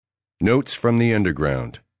Notes from the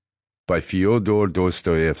Underground by Fyodor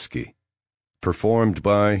Dostoyevsky. Performed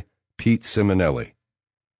by Pete Simonelli.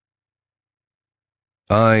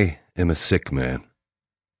 I am a sick man.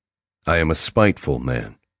 I am a spiteful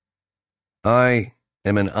man. I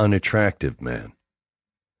am an unattractive man.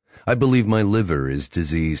 I believe my liver is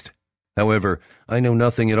diseased. However, I know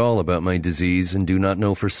nothing at all about my disease and do not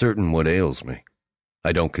know for certain what ails me.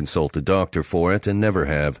 I don't consult a doctor for it and never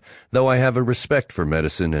have, though I have a respect for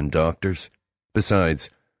medicine and doctors. Besides,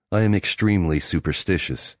 I am extremely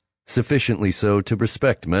superstitious, sufficiently so to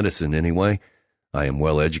respect medicine anyway. I am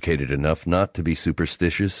well educated enough not to be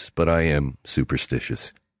superstitious, but I am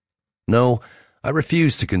superstitious. No, I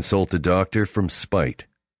refuse to consult a doctor from spite.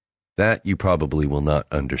 That you probably will not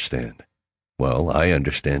understand. Well, I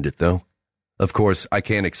understand it, though. Of course, I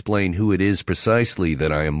can't explain who it is precisely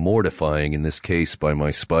that I am mortifying in this case by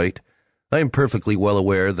my spite. I am perfectly well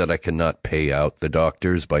aware that I cannot pay out the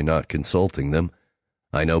doctors by not consulting them.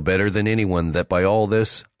 I know better than anyone that by all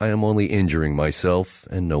this I am only injuring myself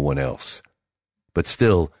and no one else. But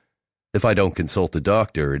still, if I don't consult a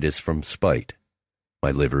doctor, it is from spite.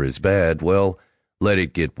 My liver is bad, well, let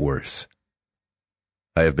it get worse.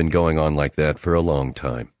 I have been going on like that for a long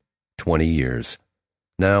time, 20 years.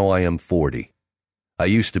 Now I am 40. I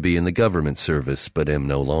used to be in the government service, but am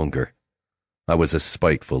no longer. I was a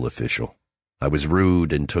spiteful official. I was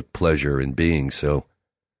rude and took pleasure in being so.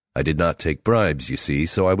 I did not take bribes, you see,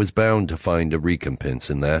 so I was bound to find a recompense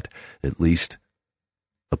in that, at least.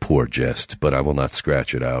 A poor jest, but I will not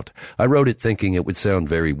scratch it out. I wrote it thinking it would sound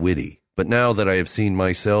very witty, but now that I have seen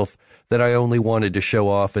myself, that I only wanted to show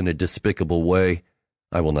off in a despicable way,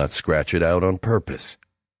 I will not scratch it out on purpose.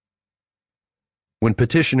 When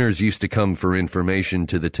petitioners used to come for information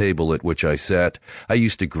to the table at which I sat, I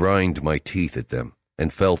used to grind my teeth at them,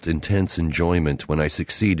 and felt intense enjoyment when I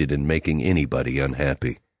succeeded in making anybody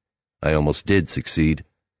unhappy. I almost did succeed.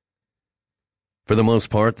 For the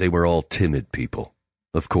most part, they were all timid people.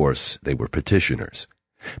 Of course, they were petitioners.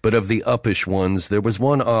 But of the uppish ones, there was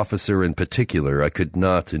one officer in particular I could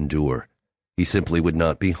not endure. He simply would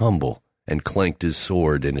not be humble, and clanked his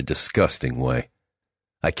sword in a disgusting way.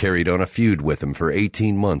 I carried on a feud with him for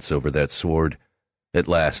 18 months over that sword. At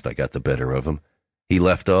last I got the better of him. He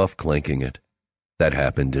left off clanking it. That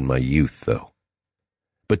happened in my youth, though.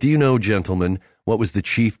 But do you know, gentlemen, what was the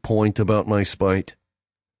chief point about my spite?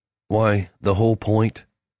 Why, the whole point,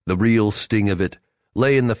 the real sting of it,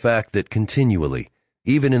 lay in the fact that continually,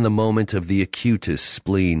 even in the moment of the acutest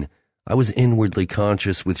spleen, I was inwardly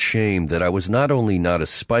conscious with shame that I was not only not a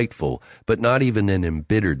spiteful, but not even an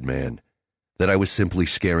embittered man, that I was simply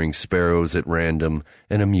scaring sparrows at random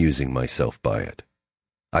and amusing myself by it.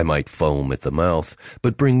 I might foam at the mouth,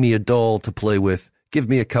 but bring me a doll to play with, give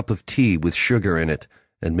me a cup of tea with sugar in it,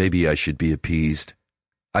 and maybe I should be appeased.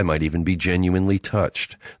 I might even be genuinely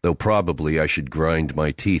touched, though probably I should grind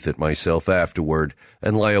my teeth at myself afterward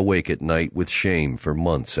and lie awake at night with shame for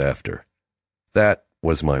months after. That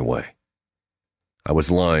was my way. I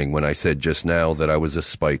was lying when I said just now that I was a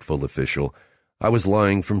spiteful official. I was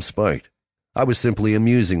lying from spite. I was simply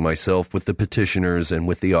amusing myself with the petitioners and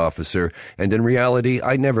with the officer, and in reality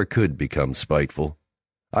I never could become spiteful.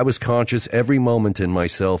 I was conscious every moment in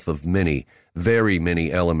myself of many, very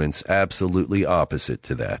many elements absolutely opposite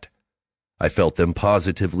to that. I felt them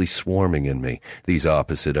positively swarming in me, these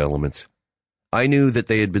opposite elements. I knew that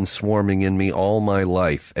they had been swarming in me all my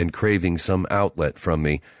life and craving some outlet from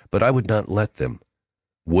me, but I would not let them.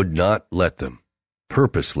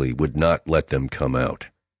 Purposely would not let them come out.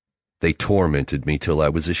 They tormented me till I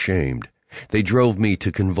was ashamed. They drove me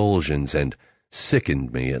to convulsions and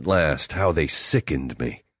sickened me at last. How they sickened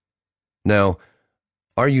me. Now,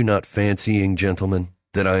 are you not fancying, gentlemen,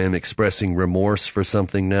 that I am expressing remorse for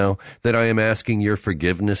something now, that I am asking your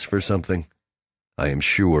forgiveness for something? I am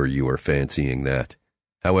sure you are fancying that.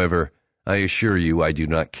 However, I assure you I do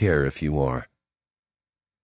not care if you are.